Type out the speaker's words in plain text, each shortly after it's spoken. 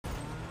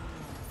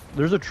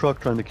There's a truck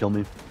trying to kill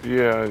me.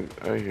 Yeah,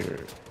 I hear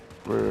it.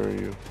 Where are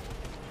you?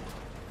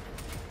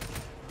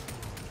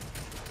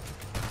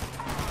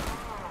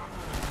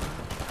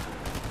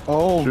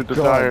 Oh Shoot the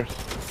God.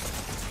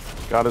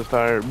 tires. Got his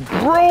tire.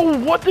 Bro,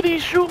 what did he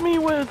shoot me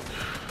with?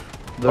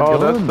 The Oh,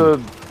 that's gun.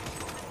 the...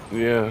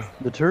 Yeah.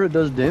 The turret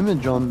does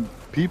damage on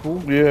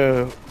people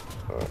Yeah.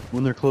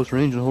 when they're close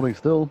range and holding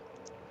still.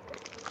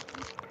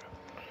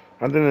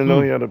 I didn't know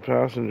Hmm. he had a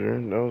passenger.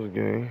 That was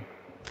gay.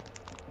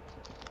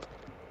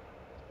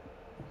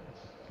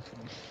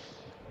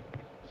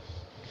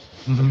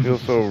 I feel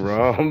so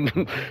robbed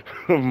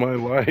of my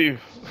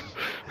life.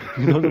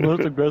 You know the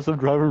most aggressive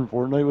driver in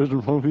Fortnite was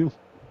in front of you?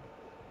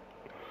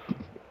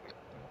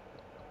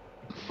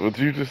 What'd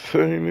you just say,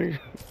 nigga?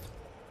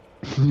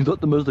 You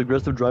thought the most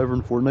aggressive driver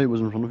in Fortnite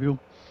was in front of you?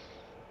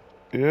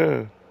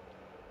 Yeah.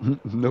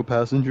 No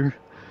passenger?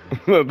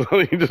 I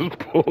thought he just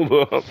pulled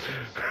up.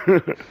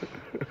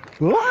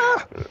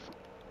 Ah!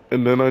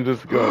 And then I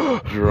just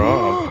got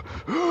dropped.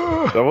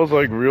 That was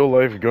like real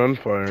life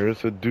gunfire. It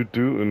said doot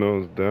doot and I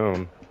was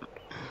down.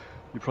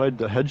 You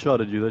probably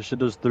headshotted you. That shit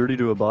does 30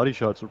 to a body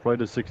shot, so it probably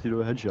does 60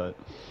 to a headshot.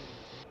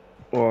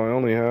 Well, I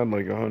only had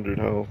like 100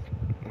 health.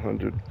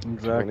 120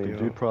 Exactly. health.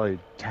 Dude probably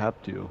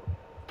tapped you.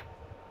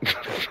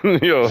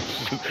 Yo.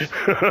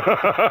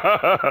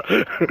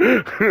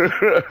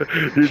 Your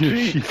Your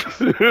cheeks.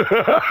 cheeks.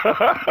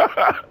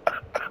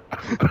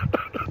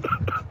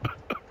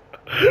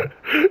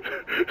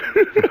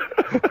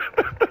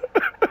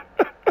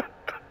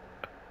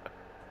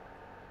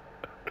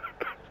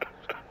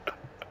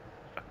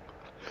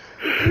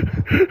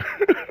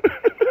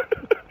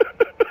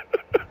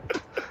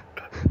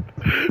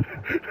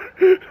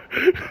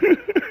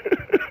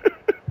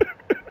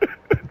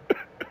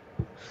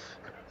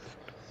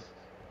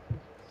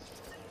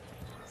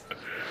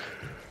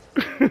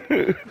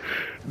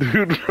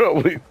 Dude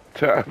probably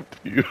tapped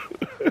you.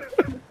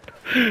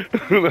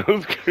 That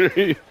was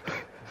crazy.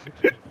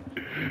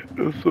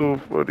 That's so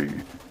funny.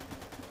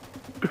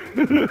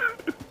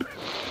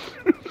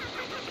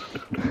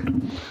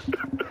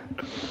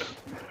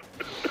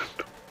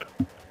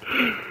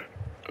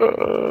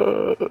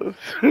 Uh,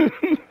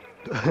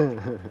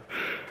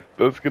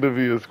 that's gonna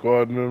be a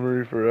squad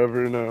memory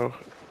forever now.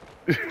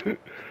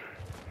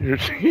 Your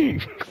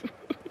cheeks.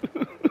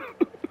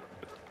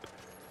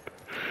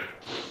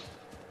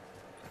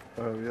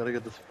 Alright, we gotta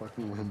get this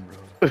fucking win,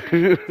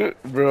 bro.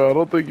 Bro, I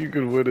don't think you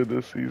can win it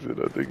this season.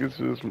 I think it's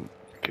just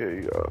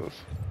chaos.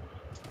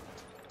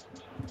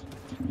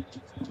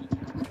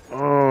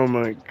 Oh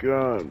my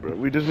god, bro.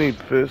 We just need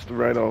fist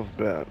right off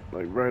bat.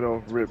 Like right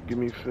off rip. Give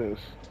me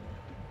fist.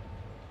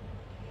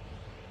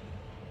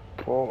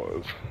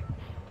 Pause.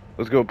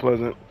 Let's go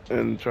Pleasant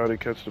and try to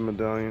catch the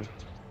medallion.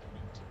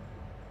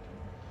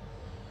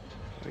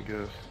 I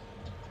guess.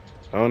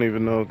 I don't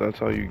even know if that's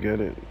how you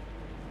get it.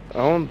 I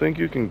don't think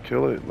you can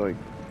kill it like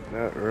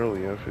that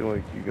early. I feel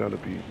like you gotta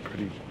be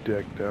pretty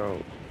decked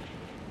out.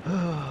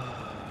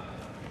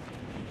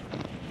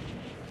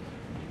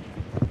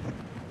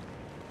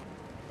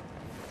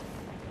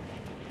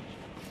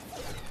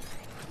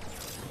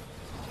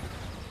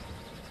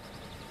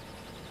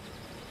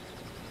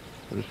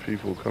 There's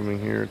people coming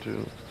here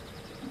too.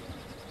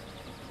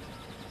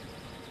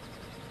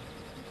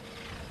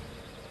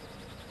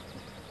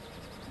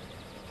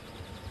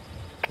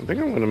 I think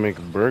I'm gonna make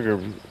a burger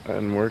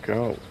and work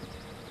out.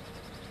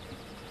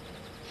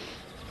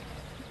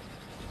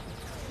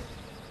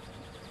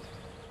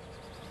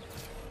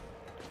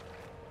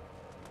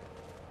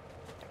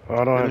 Oh,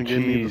 I don't Then have it gave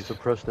me the cheese.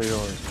 suppressed AR.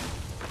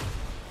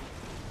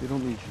 You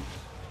don't need cheese.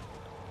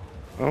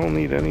 I don't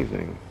need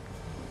anything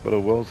but a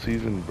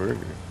well-seasoned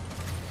burger.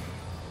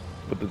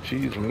 But the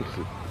cheese makes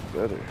it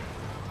better.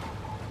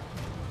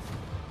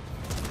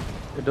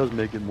 It does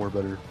make it more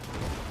better.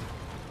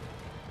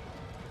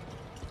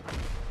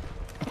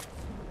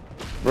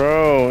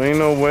 Bro, ain't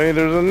no way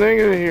there's a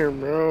nigga here,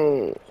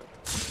 bro.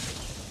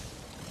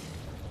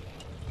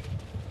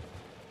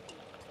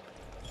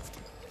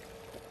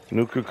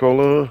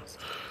 Nuka-Cola.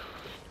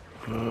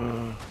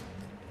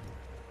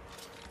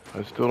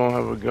 I still don't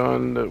have a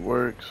gun that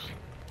works.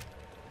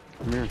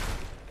 Come here.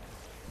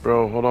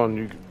 Bro, hold on.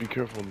 You be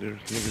careful. There's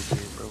niggas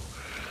here, bro.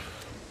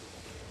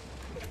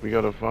 We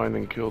gotta find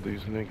and kill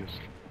these niggas.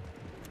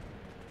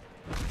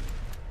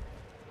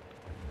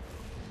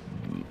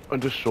 I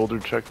just shoulder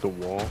checked the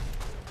wall.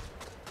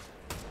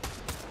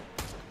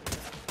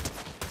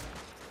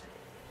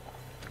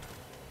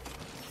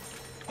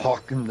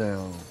 Hawk him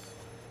down.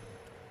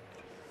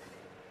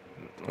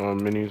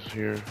 Minis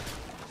here.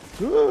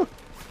 Ah!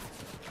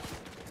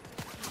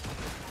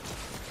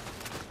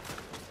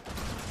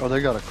 Oh, they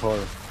got a car.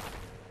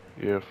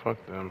 Yeah,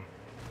 fuck them.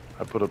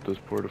 I put up this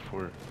porta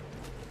fort.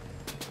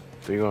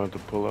 They gonna have to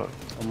pull up.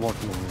 I'm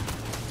walking over.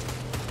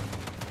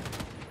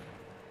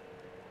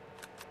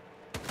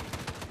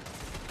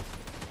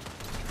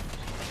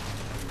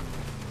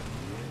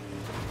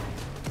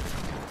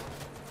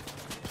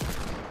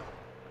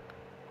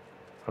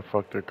 I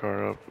fucked their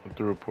car up. I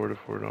threw a porta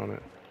fort on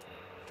it.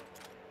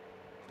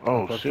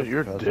 Oh Fucked shit, up the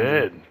you're passenger.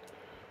 dead.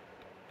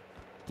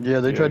 Yeah,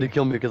 they Yeah, tried to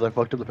kill me because I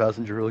fucked up the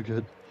passenger really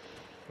good.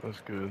 that's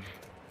good.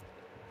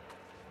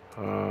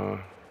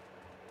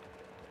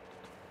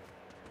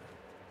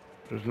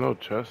 There's no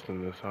chest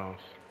in this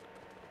house.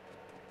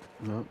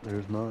 No,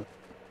 there's not.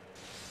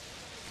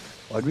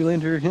 Why'd we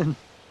land here again?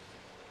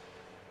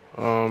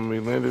 We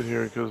landed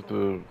here because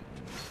the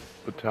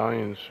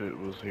battalion shit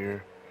was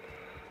here,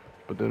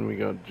 but then we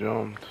got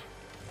jumped.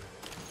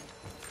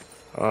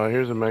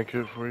 Here's a med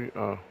kit for you.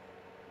 Oh,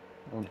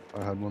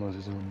 I had one I was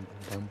using one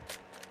time.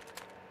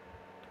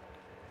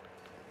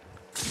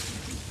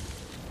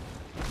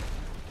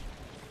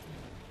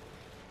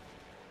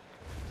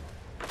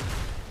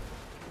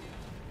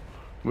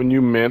 When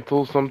you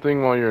mantle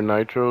something while you're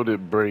nitroed,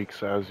 it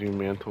breaks as you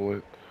mantle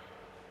it.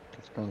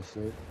 That's kind of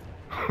sick.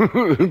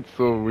 It's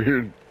so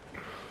weird.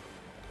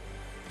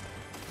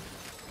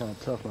 Kind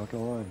of tough, not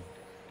gonna lie.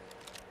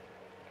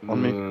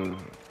 On me.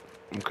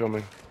 I'm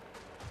coming.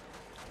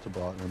 It's a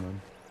bot, never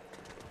mind.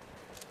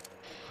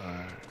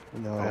 Alright.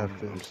 Now I have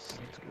fists.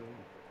 Let's go.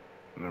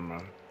 Never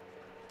mind.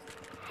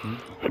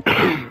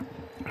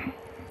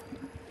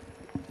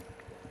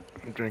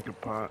 Drink a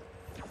pot.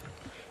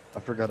 I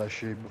forgot I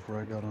shaved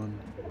before I got on.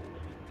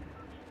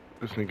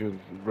 This nigga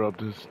rubbed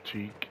his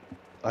cheek.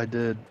 I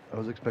did. I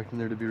was expecting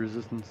there to be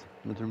resistance.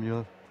 And it threw me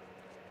off.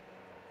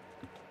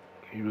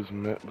 He was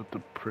met with the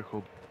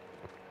prickled.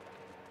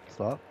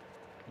 Stop.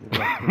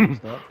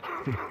 Stop.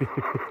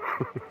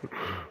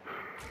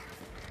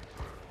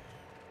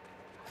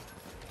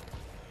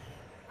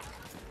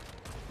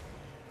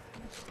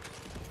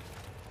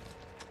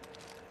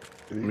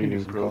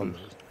 Meeting produce.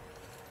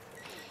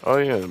 Oh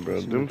yeah,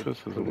 bro.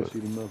 Doomfist is a lit.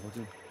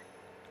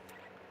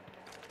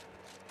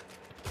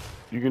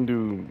 You can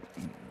do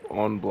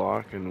on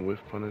block and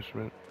whiff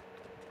punishment.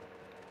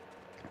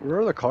 Where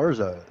are the cars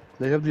at?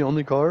 They have the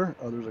only car?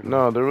 Oh, there's a car.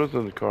 No, there was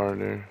a car in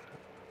there.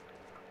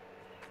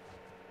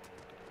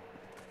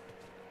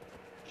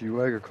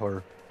 G-Wag or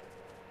car?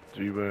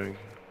 G-Bag.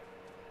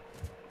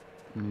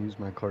 I'm gonna use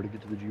my car to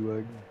get to the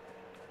G-Wag.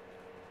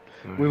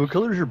 Nice. Wait, what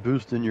color is your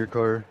boost in your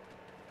car?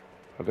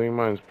 I think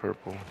mine's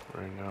purple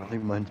right now. I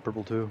think mine's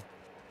purple too.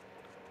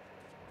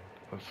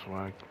 That's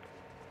swag.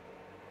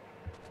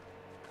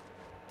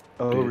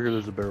 Oh, over here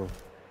there's a barrel.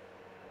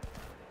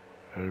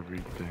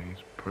 Everything's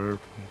purple.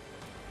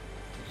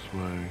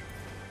 Swag,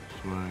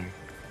 swag,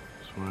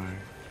 swag.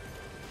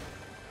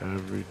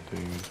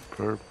 Everything's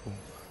purple.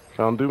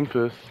 Found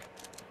Doomfist.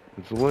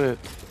 It's lit.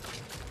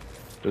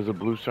 There's a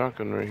blue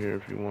shotgun right here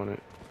if you want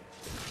it.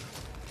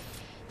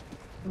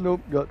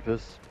 Nope, got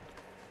fists.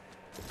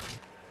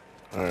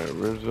 Alright,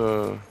 where's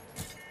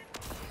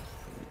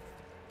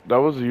that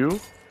was you?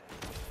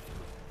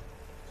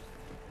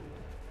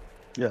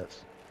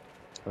 Yes.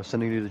 I was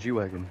sending you to the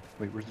G-Wagon.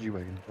 Wait, where's the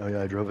G-Wagon? Oh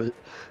yeah, I drove it.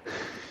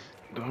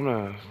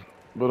 Dumbass.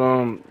 But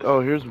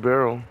oh, here's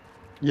barrel.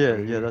 Yeah, Right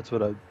yeah, here. that's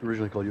what I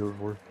originally called you over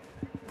for.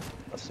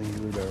 A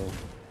singular barrel.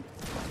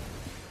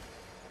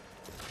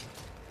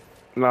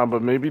 Nah,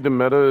 but maybe the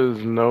meta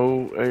is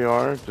no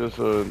AR, just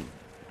a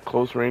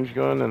close range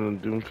gun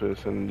and a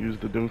Doomfist, and use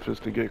the Doomfist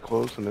to get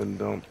close and then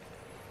dump.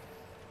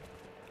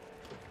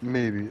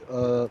 Maybe.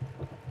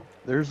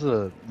 There's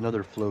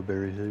another flow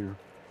berry here.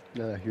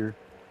 Yeah, here.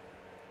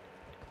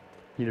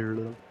 Here,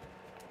 little.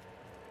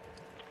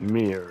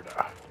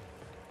 Mierda.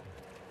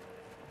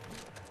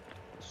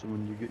 So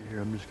when you get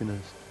here, I'm just gonna.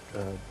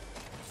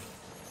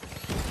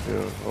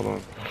 Yeah, hold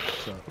on.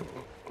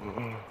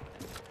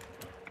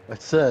 I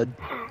said.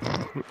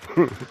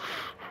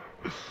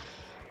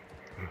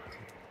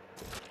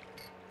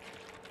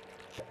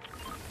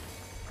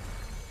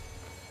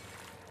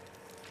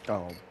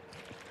 Oh.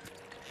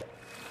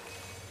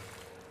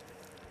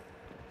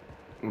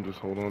 I'll just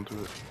hold on to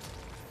it.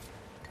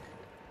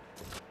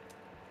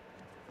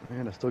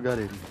 Man, I still got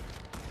 80.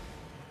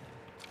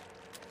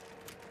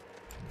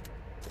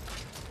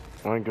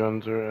 My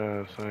guns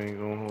are ass, I ain't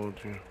gonna hold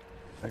you.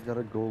 I got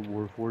a gold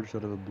warforged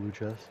out of a blue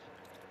chest.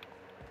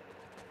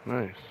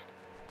 Nice.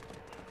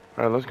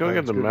 Alright, let's go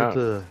Alright, get the let's map.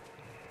 go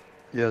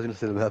Yeah, I was gonna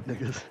say the map,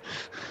 niggas.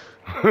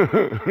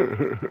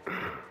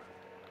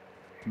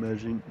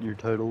 Imagine your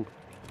title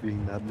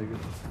being map, niggas.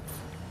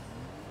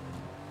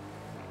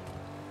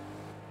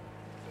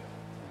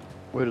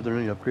 Wait, are there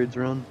any upgrades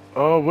around?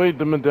 Oh, wait,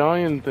 the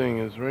medallion thing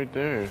is right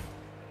there.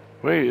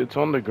 Wait, it's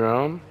on the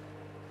ground?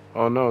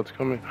 Oh no, it's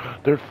coming.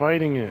 They're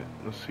fighting it.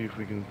 Let's see if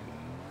we can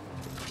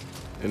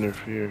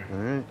interfere.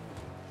 Alright.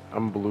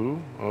 I'm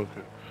blue?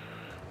 Okay.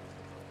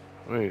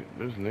 Wait,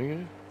 there's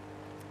nigga?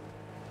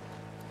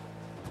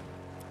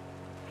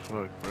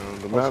 Fuck, bro.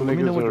 The map Also, let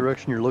me know niggas what are...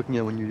 direction you're looking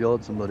at when you yell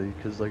at somebody,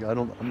 because, like,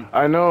 I'm...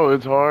 I know,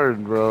 it's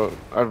hard, bro.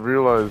 I've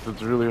realized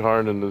it's really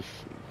hard in this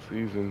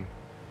season.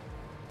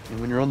 And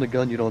when you're on the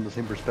gun, you don't have the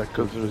same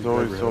perspective. Because there's the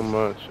always driver so has.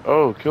 much.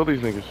 Oh, kill these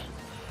niggas.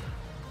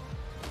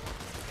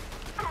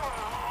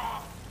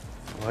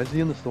 Why is he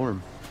in the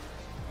storm?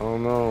 I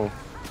don't know.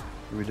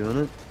 Are we doing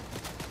it?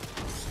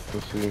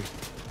 Let's see.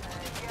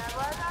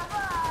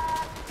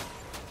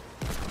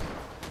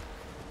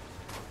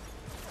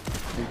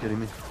 Are you kidding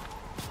me?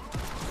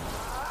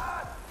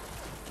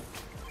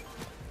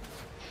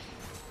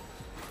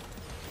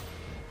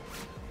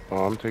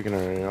 Oh, I'm taking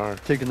her AR.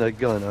 Taking that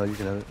gun. Oh, you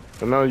can have it.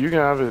 But no, you can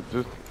have it.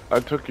 Just, I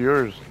took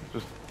yours.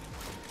 Just,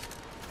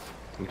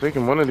 I'm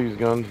taking one of these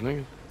guns,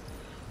 nigga.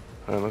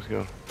 Alright, let's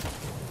go.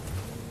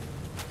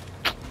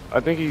 I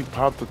think he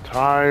popped the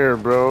tire,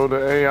 bro.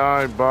 The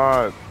AI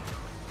bot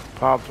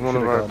popped one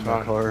of our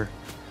tires. Car.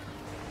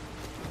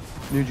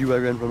 New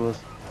G-Wagon right in front of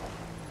us.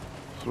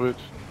 Switch.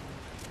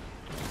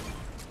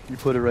 You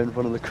put it right in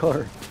front of the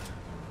car.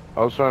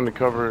 I was trying to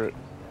cover it.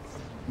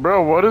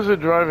 Bro, what is it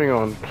driving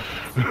on?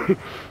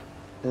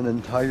 An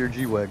entire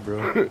G-Wag,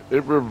 bro.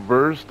 It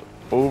reversed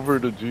over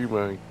the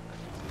G-Wag.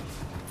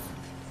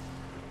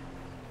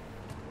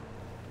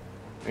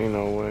 Ain't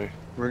no way.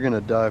 We're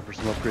gonna die for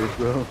some upgrades,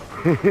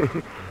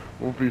 bro.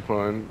 We'll be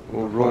fine.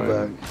 We'll roll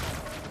back.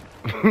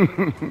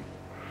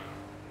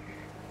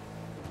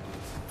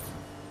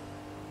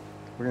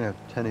 We're gonna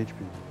have 10 HP.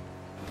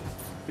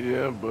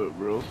 Yeah, but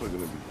we're also gonna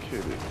be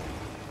kidding.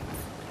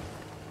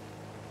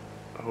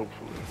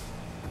 Hopefully.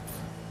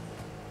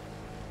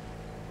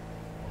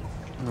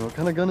 Oh, what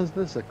kind of gun is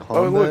this? A combat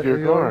Oh, look,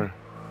 your AR? car.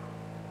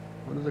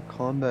 What is a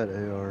combat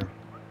AR?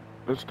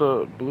 It's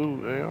the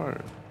blue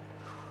AR.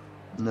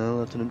 No,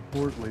 that's an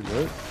import. Wait,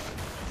 what?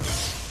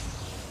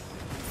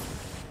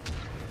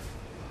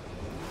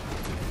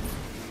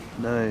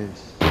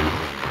 Nice.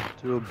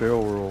 Do a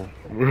barrel roll.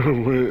 We're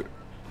lit.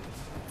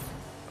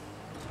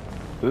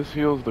 This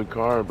heals the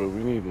car, but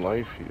we need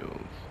life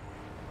heals.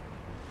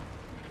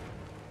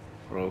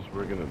 Or else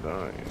we're gonna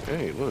die.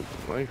 Hey, look,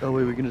 life. Oh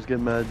wait, we can just get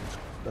mad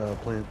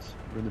plants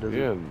in the desert.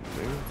 Yeah,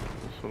 nigga,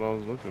 that's what I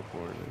was looking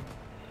for,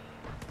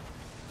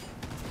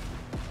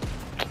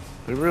 nigga.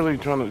 They're really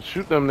trying to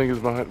shoot them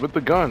niggas behind with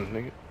the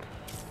gun,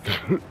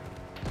 nigga.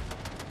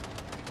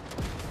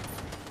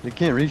 They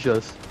can't reach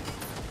us.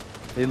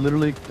 They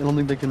literally, I don't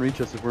think they can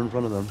reach us if we're in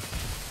front of them.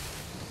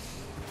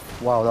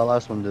 Wow, that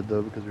last one did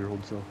though because we were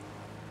holding still.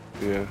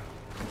 Yeah,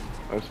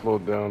 I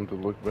slowed down to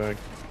look back.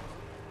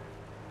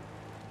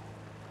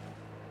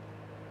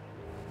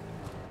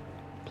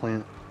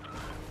 Plant.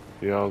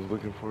 Yeah, I was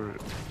looking for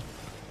it.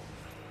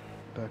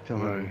 Back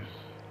down. Nice.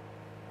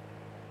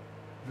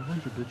 A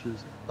bunch of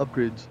bitches.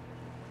 Upgrades.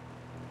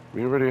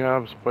 We already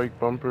have spike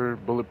bumper,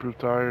 bulletproof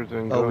tires,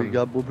 and Oh, guns. we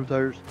got bulletproof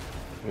tires?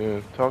 Yeah,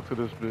 talk to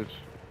this bitch.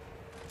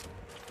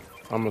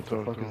 I'm gonna What talk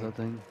the fuck to is him. that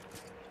thing?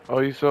 Oh,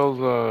 he sells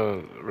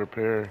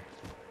repair.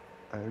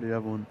 I already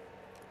have one.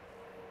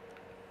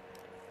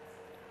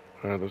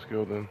 Alright, let's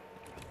go then.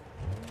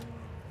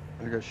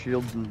 I got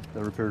shields and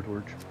a repair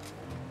torch.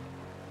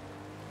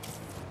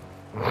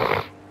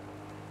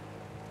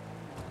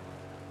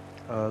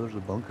 There's a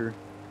bunker.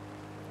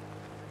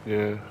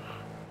 Yeah.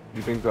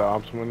 You think the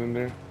ops went in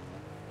there?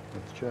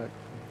 Let's check.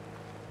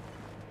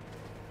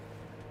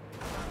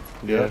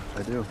 Yeah.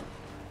 I do.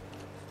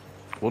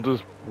 We'll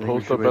just think we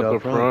post should up wait at the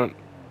out front.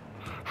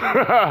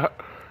 front.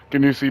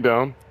 Can you see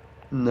down?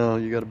 No,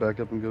 you gotta back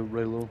up and go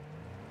right a little.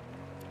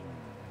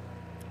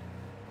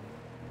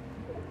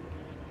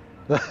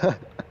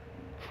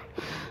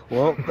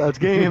 Well, that's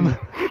game.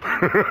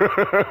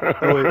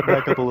 Oh wait,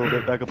 back up a little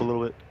bit, back up a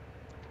little bit.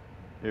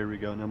 There we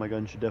go, now my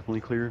gun should definitely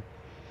clear.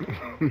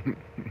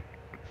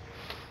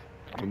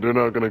 They're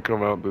not gonna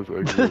come out this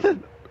exit.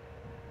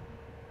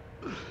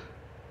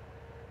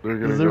 They're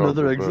gonna Is there go out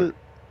another the exit?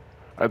 back.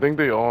 I think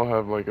they all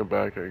have like a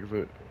back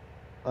exit.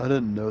 I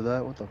didn't know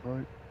that, what the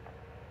fuck?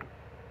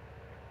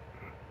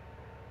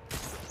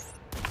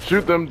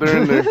 Shoot them, they're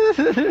in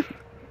there.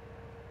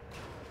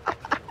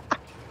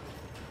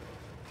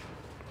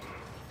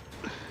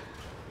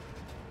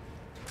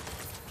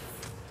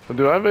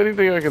 Do I have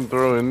anything I can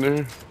throw in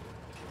there?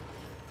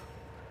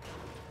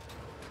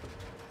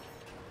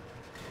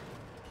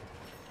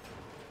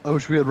 I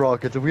wish we had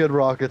rockets. If we had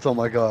rockets, oh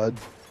my god.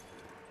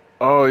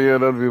 Oh yeah,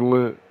 that'd be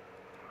lit.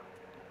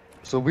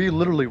 So we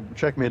literally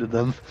checkmated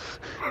them.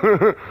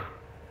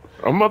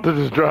 I'm about to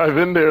just drive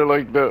in there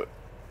like that.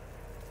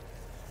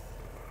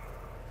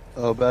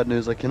 Oh, bad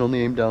news. I can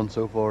only aim down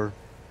so far.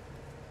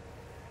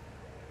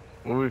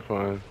 We'll be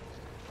fine.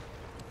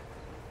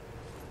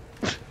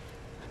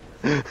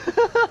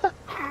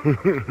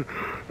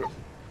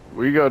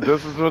 We got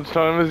just as much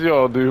time as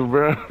y'all do,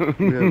 bro.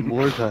 We have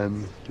more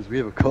time because we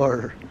have a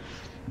car.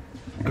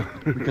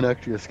 We can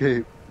actually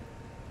escape.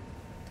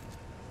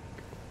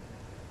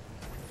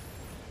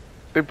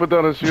 They put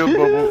down a shield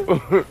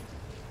bubble.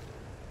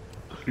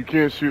 You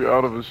can't shoot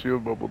out of a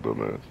shield bubble,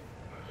 dumbass.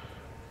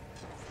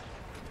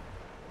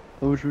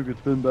 I wish we could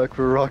spin back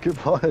for a rocket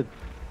pod.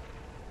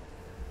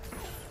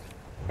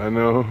 I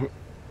know.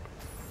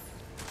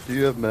 Do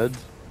you have meds?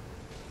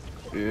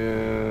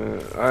 Yeah,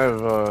 I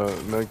have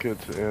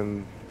medkits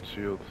and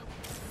shields.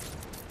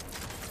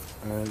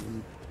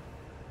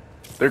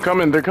 They're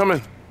coming, they're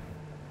coming.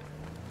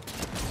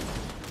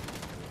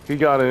 He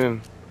got in.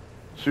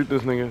 Shoot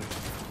this nigga.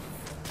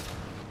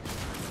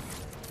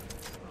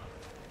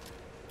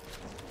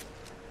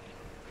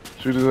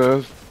 Shoot his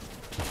ass.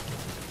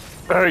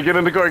 Alright, get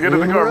in the car, get in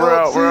the car. We're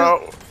out, we're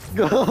out.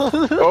 Go.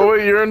 Oh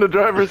wait, you're in the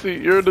driver's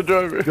seat. You're in the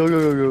driver. Go,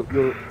 go, go,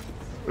 go, go.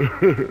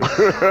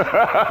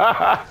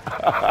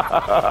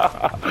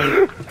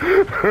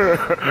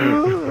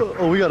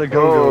 Oh, we gotta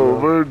go. Oh, Though.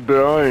 we're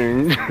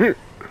dying.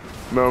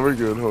 No, we're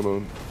good. Hold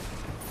on.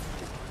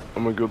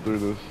 I'm gonna go through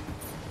this.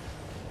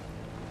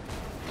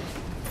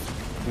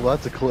 Well,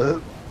 that's a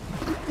clip.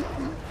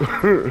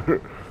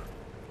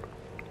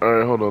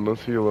 Alright, hold on.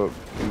 Let's heal up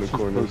in the Just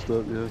corner. post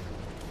up, yeah.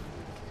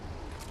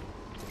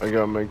 I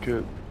got my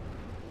kit.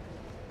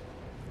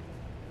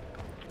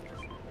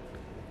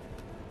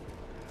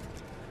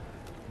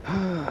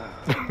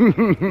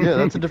 Yeah,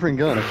 that's a different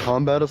gun. A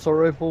combat assault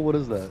rifle? What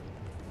is that?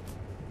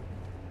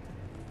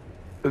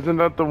 Isn't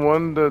that the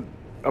one that...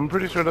 I'm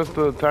pretty sure that's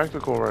the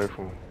tactical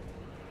rifle.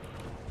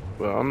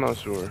 But I'm not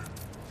sure.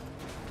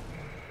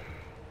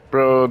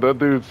 Bro, that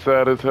dude's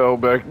sad as hell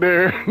back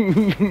there. We're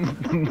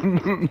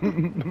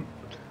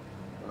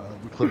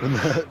clipping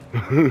that.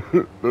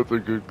 That's a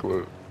good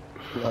clip.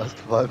 Last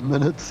 5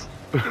 minutes.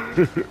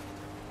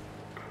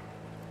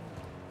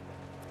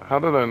 How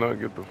did I not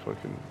get the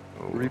fucking...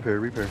 Oh. Repair.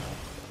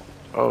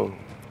 Oh.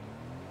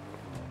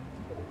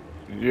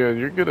 Yeah,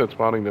 you're good at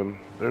spotting them.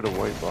 They're the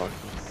white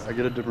boxes. I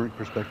get a different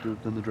perspective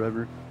than the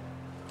driver.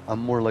 I'm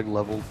more like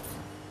leveled.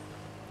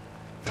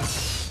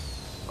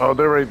 Oh,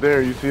 they're right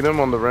there. You see them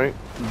on the right?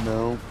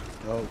 No.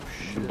 Oh,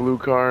 shit. The blue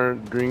car,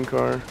 green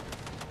car.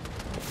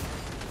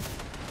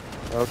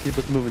 Oh, keep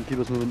us moving.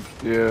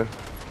 Yeah.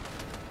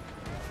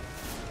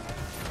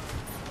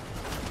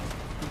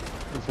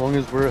 As long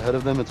as we're ahead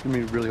of them, it's gonna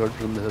be really hard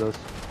for them to hit us.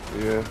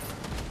 Yeah.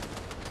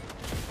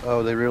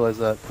 Oh, they realize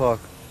that. Fuck.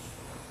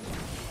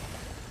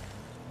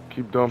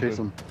 Keep dumping. Chase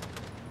them.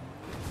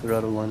 They're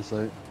out of line of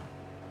sight.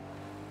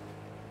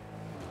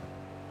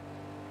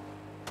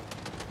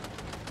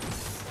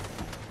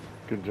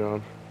 Good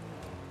job.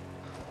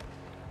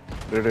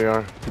 There they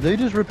are. Did they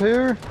just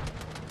repair?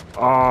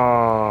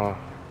 Ah.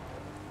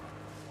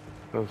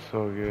 That's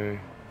so gay.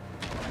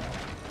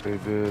 They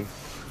did.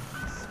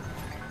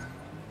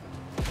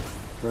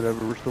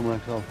 Whatever, we're still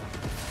maxed out.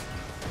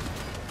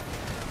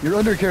 Your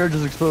undercarriage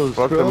is exposed.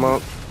 Fuck bro. them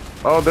up.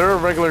 Oh, they're a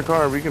regular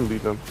car. We can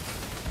beat them.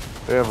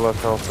 They have less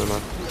health than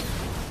us.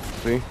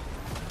 See?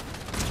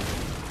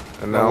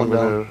 And now I'm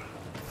gonna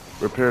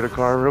repair the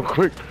car real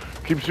quick.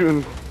 Keep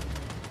shooting.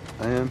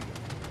 I am.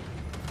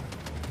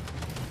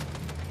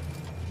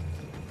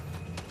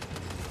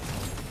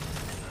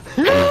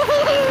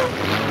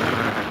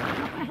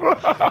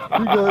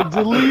 You got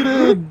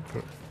deleted.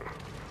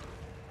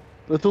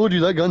 I told you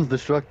that gun's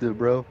destructive,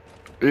 bro.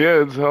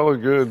 Yeah, it's hella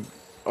good.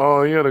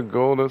 Oh, he had a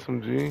gold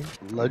SMG.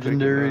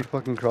 Legendary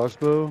fucking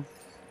crossbow.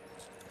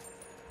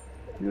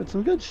 You got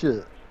some good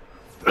shit.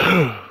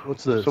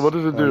 What's this? So what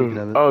does it Oh, you do? can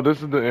have it. Oh,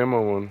 this is the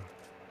ammo one.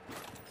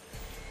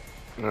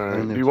 Alright,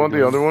 And do it's you want a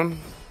the gun. other one?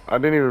 I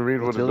didn't even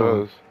read What's what it the other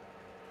one? does.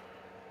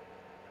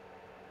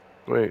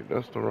 Wait,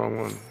 that's the wrong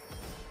one.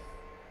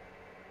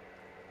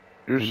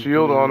 Your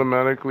shield Infinite.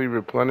 automatically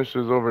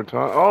replenishes over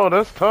time. Oh,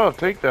 that's tough.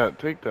 Take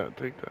that.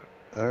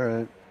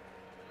 Alright.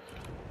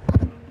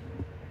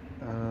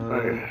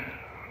 Alright.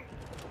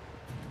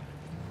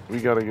 We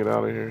gotta get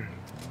out of here.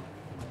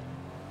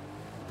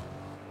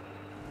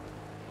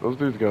 Those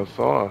dudes got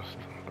sauced.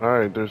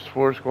 Alright, there's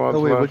 4 squads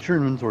Oh wait, left. what's your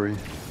inventory?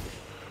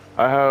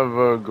 I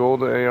have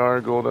gold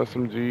AR, gold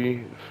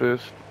SMG,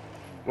 fist.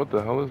 What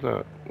the hell is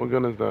that? What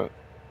gun is that?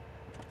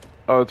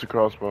 Oh, it's a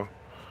crossbow.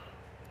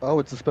 Oh,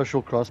 it's a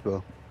special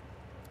crossbow.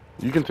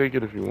 You can take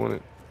it if you want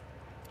it.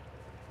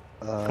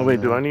 Oh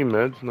wait, do I need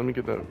meds? Let me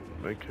get that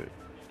med kit.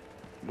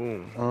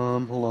 Boom.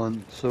 Hold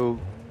on. So,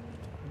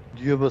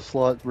 do you have a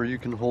slot where you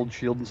can hold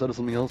shield instead of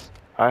something else?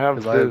 I have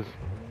 'Cause I have- fizz.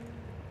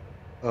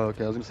 Oh,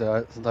 okay. I was gonna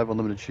say, since I have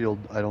unlimited shield,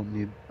 I don't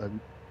need an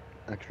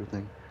extra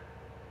thing.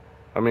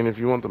 I mean, if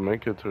you want the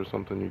med kits or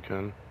something, you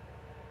can.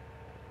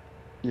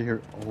 You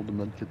here? I'll hold the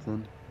med kits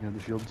then. You have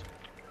the shields.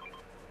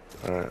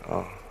 Alright,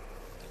 oh.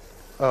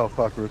 Oh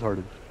fuck, we're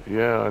retarded.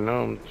 Yeah, I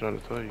know, I'm trying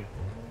to tell you.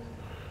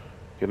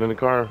 Get in the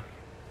car.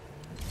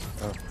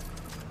 Oh.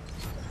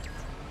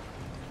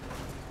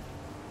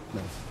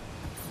 No.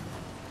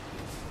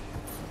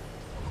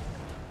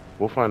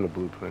 We'll find the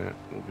blue plant.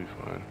 We'll be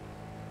fine.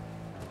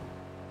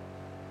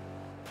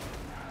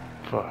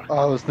 Fuck.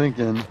 I was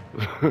thinking.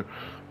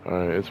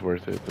 Alright, it's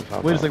worth it. Just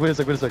hop Wait a out. sec. Wait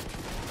a sec.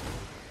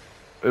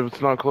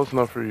 It's not close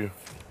enough for you.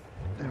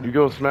 You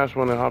go smash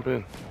one and hop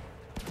in.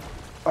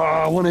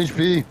 Ah, 1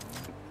 HP.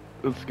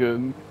 It's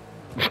good.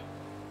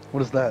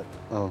 What is that?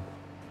 Oh,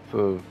 It's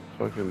a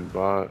fucking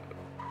bot.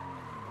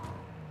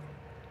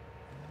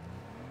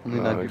 only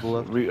 9 people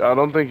left. I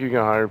don't think you can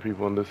hire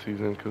people in this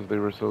season because they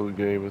were so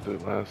gay with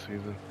it last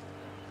season.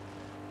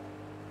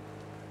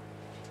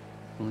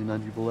 Only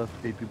 9 people left.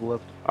 8 people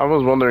left. I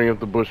was wondering if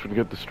the bush would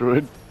get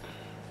destroyed.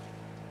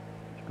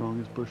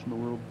 Strongest bush in the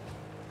world.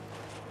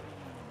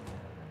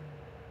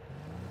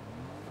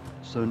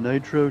 So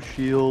nitro,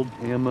 shield,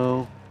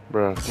 ammo,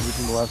 Bruh,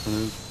 everything the last one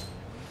is.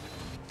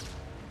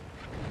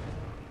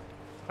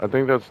 I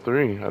think that's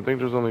 3. I think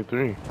there's only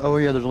 3. Oh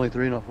yeah, there's only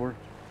 3, not 4.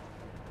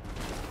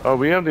 Oh,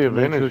 we have the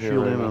Nitro, advantage here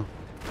shield, right ammo. now.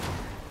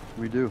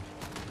 We do.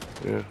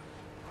 Yeah.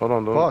 Hold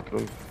on, Fuck.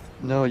 don't.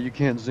 No, you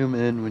can't zoom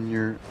in when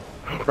you're...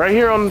 Right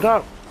here on the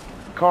top.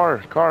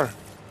 car,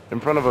 in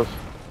front of us.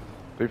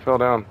 They fell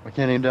down. I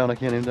can't aim down. I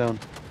can't aim down.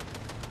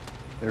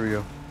 There we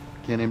go.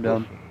 Can't aim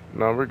down.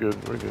 No, we're good.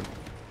 We're good.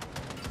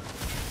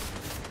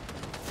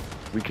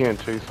 We can't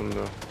chase them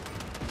though.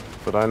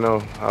 But I know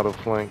how to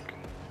flank.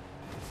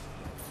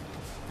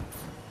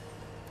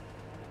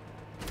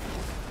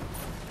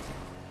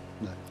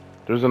 No.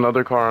 There's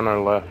another car on our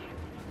left.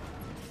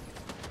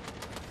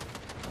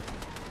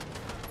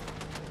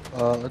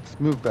 Let's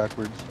move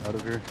backwards out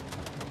of here.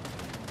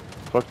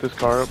 Fuck this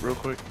car up real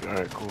quick.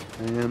 Alright, cool.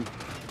 And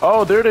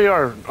Oh, there they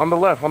are. On the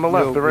left, on the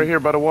left. Yo, They're right here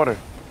by the water.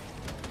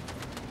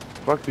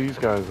 Fuck these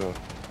guys though.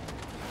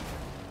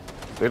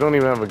 They don't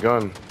even have a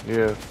gun.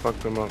 Yeah, fuck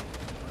them up.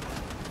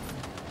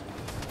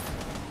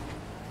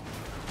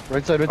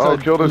 right side, right Oh,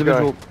 side. kill this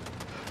Individual.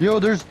 Yo,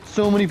 there's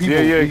so many people.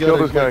 Yeah, we kill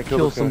gotta, this guy, like, kill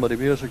kill this guy. somebody.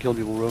 We gotta kill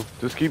people, bro.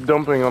 Just keep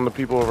dumping on the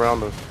people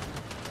around us.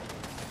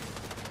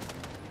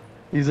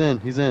 He's in.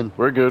 He's in.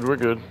 We're good, we're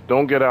good.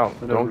 Don't get out.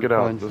 Whatever, Don't get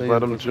out. fine, Just stay let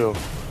in, them let's chill.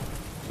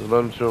 Just let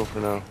them chill for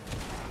now.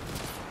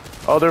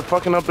 Oh, they're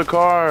fucking up the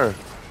car.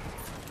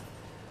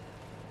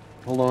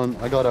 Hold on.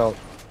 I got out.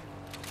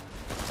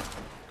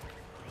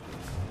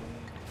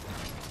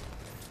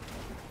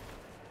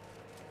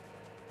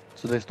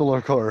 So they stole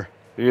our car.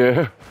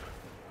 Yeah.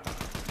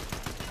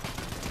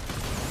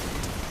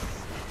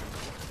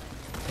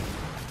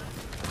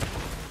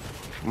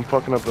 I'm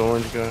fucking up the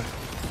orange guy.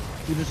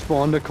 You just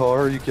spawned a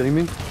car. Are you kidding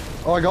me?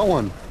 Oh, I got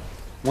one.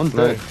 One's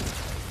dead.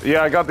 Nice.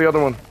 Yeah, I got the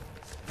other one.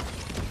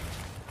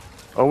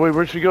 Oh wait,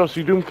 where'd she go?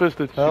 She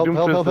doom-fisted. She Help, help,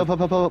 doom-fisted. help, help, help,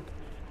 help, help.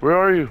 Where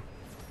are you?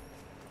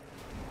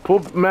 Pull,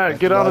 Matt,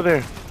 get out of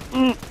there.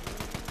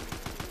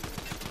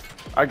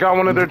 I got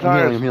one of their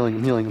tires. I'm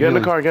healing. Get in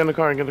the car, get in the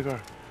car, get in the car.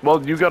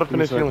 Well, you gotta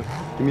finish healing.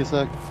 Give me a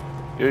sec.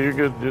 Yeah, you're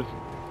good. Just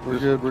We're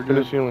good, we're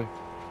finish good. healing.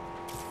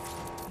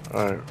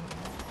 Alright.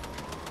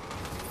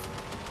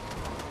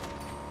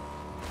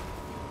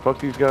 Fuck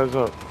these guys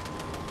up.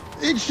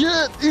 Eat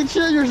shit! Eat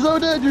shit! You're so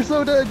dead! You're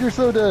so dead! You're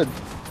so dead!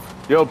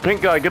 Yo,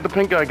 pink guy, get the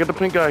pink guy, get the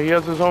pink guy. He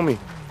has his homie.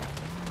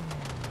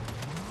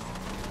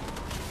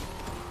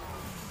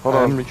 Hold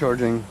I'm on.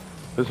 recharging.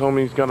 His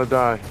homie's gotta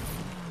die.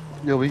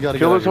 Yo, we gotta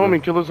Kill get his out of homie, here.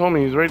 kill his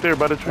homie. He's right there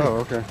by the tree. Oh,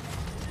 okay.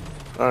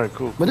 Alright,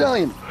 cool.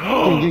 Medallion!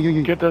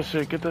 Get that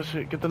shit, get that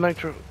shit, get the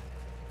nitro.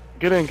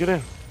 Get in, get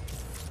in.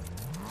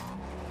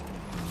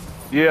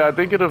 Yeah, I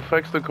think it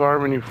affects the car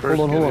when you first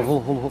Hold on, get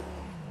hold on, in. hold on.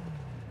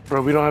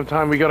 Bro, we don't have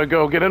time. We gotta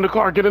go. Get in the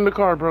car,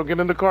 bro. Get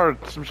in the car.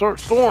 Some sort.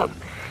 Storm,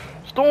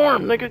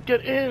 nigga,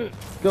 get in.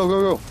 Go,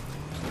 go, go.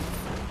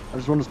 I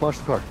just want to splash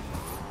the car.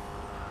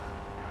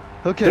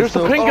 Okay, There's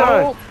so... the pink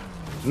guy.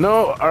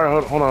 No,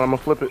 alright, hold on. I'm gonna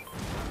flip it.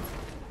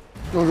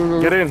 Go, go,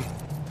 go. Get in.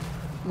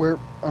 Where?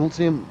 I don't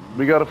see him.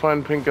 We gotta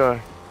find pink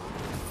guy.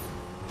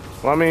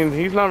 Well, I mean,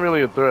 he's not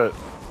really a threat.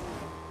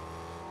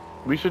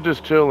 We should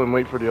just chill and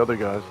wait for the other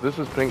guys. This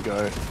is pink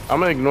guy. I'm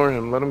gonna ignore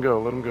him. Let him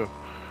go. Let him go.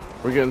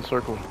 We're getting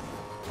circled.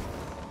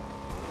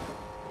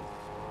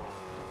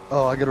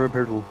 Oh, I got a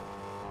repair tool.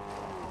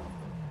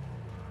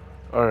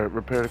 Alright,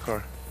 repair the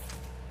car.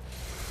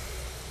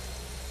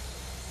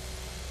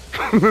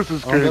 This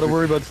is I don't crazy. gotta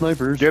worry about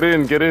snipers. Get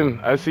in, get in.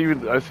 I see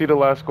the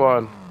last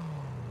squad.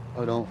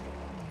 I don't.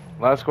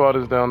 Last squad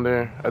is down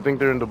there. I think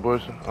they're in the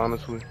bush,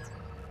 honestly.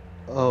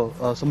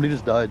 Oh, somebody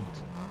just died.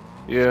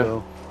 Yeah.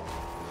 So,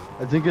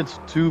 I think it's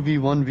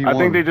 2v1v1. I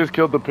think they just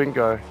killed the pink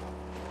guy.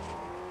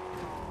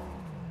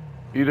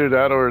 Either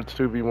that or it's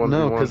 2v1v1.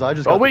 No, because I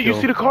just Oh got wait, the you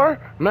kill. see the car?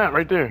 Matt,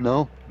 right there.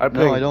 No. I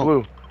pinged, No, I don't.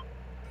 blue.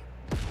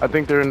 I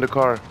think they're in the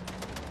car.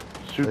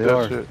 Shoot They that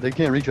are. shit. They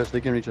can't reach us.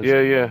 They can't reach us.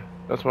 Yeah, yeah.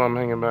 That's why I'm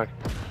hanging back.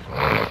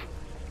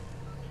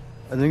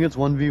 I think it's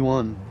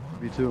 1v1,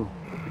 v2,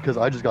 because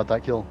I just got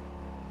that kill.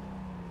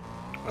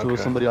 So it was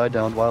Okay. somebody I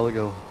downed a while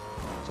ago.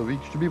 So we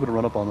should be able to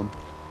run up on them.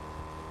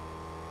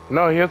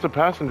 No, he has a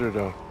passenger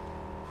though.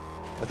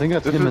 I think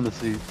that's This him is- in the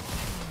seat.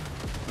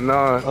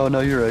 No. Oh no,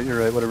 you're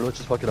right, whatever, let's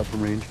just fuck it up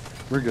from range.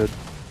 We're good.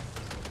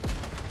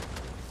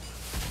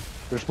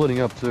 They're splitting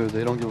up too,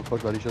 they don't give a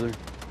fuck about each other.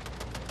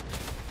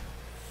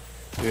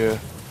 Yeah.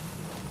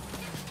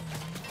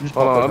 Just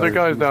Hold pop on, up other at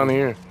guy's us. down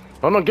here.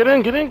 Oh no, get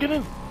in, get in, get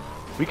in.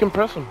 We can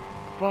press him.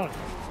 Fuck.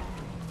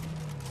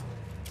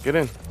 Get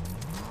in.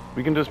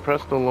 We can just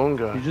press the lone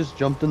guy. He just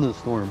jumped into the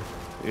storm.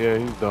 Yeah,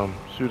 he's dumb.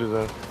 Shoot his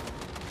ass.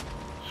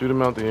 Shoot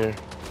him out the air.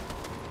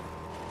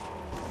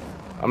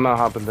 I'm not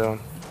hopping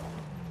down.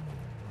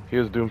 He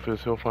has Doomfist.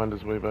 He'll find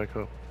his way back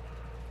up.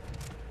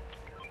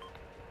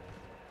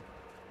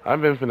 I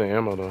have infinite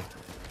ammo though.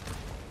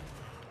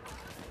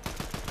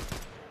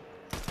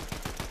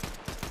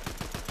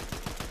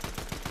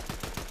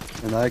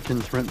 And I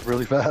can sprint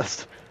really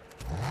fast.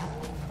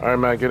 Alright,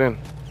 Matt, get in.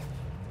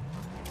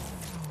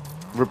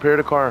 Repair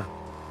the car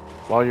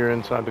while you're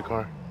inside the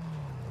car.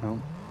 I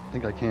don't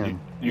think I can.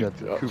 Yeah,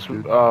 it's a coupe,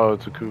 dude. Oh,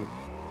 it's a coupe.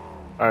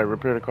 Alright,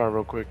 repair the car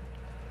real quick.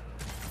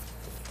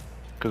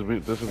 Cause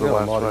this is I the got a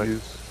last lot of fight.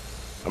 use.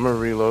 I'm gonna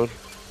reload.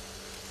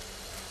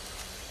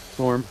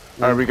 Storm.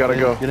 Alright, we gotta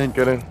go. Get in.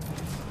 Get in.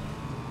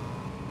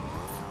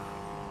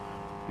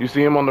 You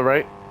see him on the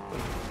right?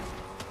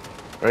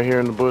 Right here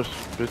in the bush,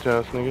 bitch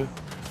ass nigga.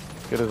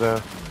 Get his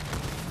ass.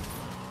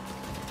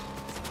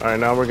 Alright,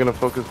 now we're gonna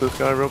focus this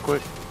guy real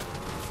quick.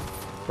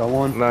 Got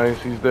one.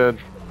 Nice, he's dead.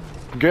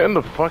 Get in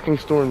the fucking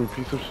storm, you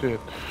piece of shit.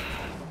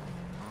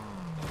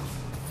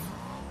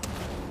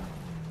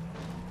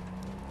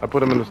 I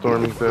put him in the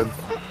storm, he's dead.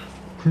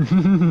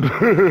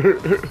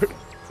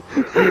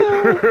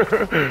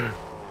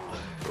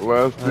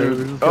 Last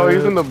dude. Oh,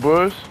 he's in the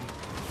bush?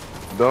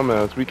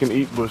 Dumbass, we can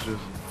eat bushes.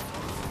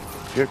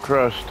 Get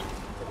crushed.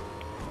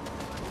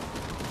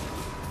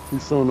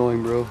 He's so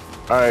annoying, bro.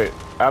 Alright,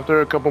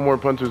 after a couple more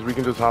punches, we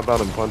can just hop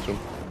out and punch him.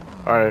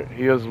 Alright,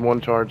 he has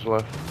one charge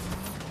left.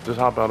 Just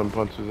hop out and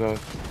punch his ass.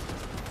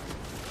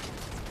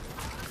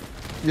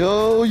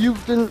 Yo, you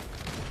didn't...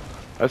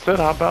 I said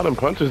hop out and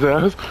punch his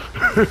ass.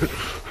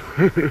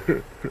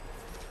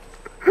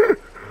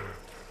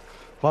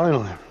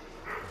 Finally.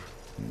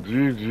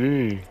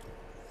 GG.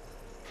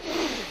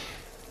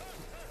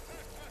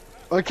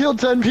 I killed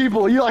 10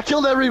 people. I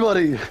killed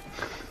everybody.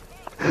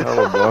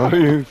 Hella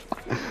bodies.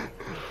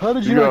 How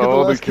did you got not get the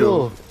all last the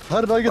kill? kills. How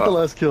did I get the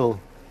last kill?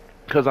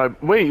 Cause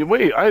wait.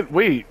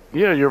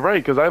 Yeah, you're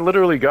right. Cause I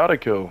literally got a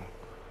kill.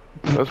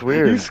 That's You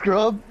weird.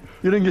 scrub.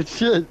 You didn't get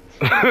shit.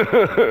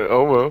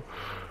 Oh well.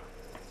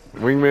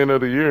 Wingman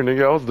of the year,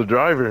 nigga. I was the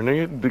driver,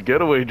 nigga. The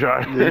getaway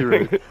driver. Yeah, you're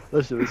right.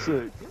 That shit was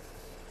sick.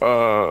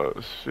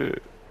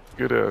 Shit.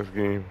 Good ass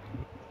game.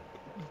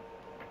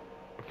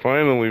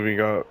 Finally, we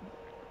got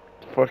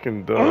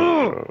fucking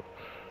done, bro.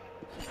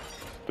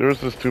 There was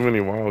just too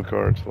many wild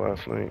cards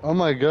last night. Oh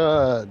my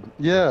god.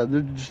 Yeah,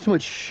 there's just too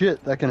much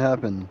shit that can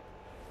happen.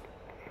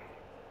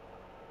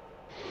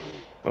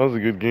 That was a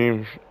good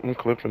game. I'm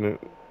clipping it.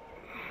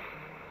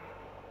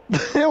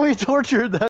 We tortured that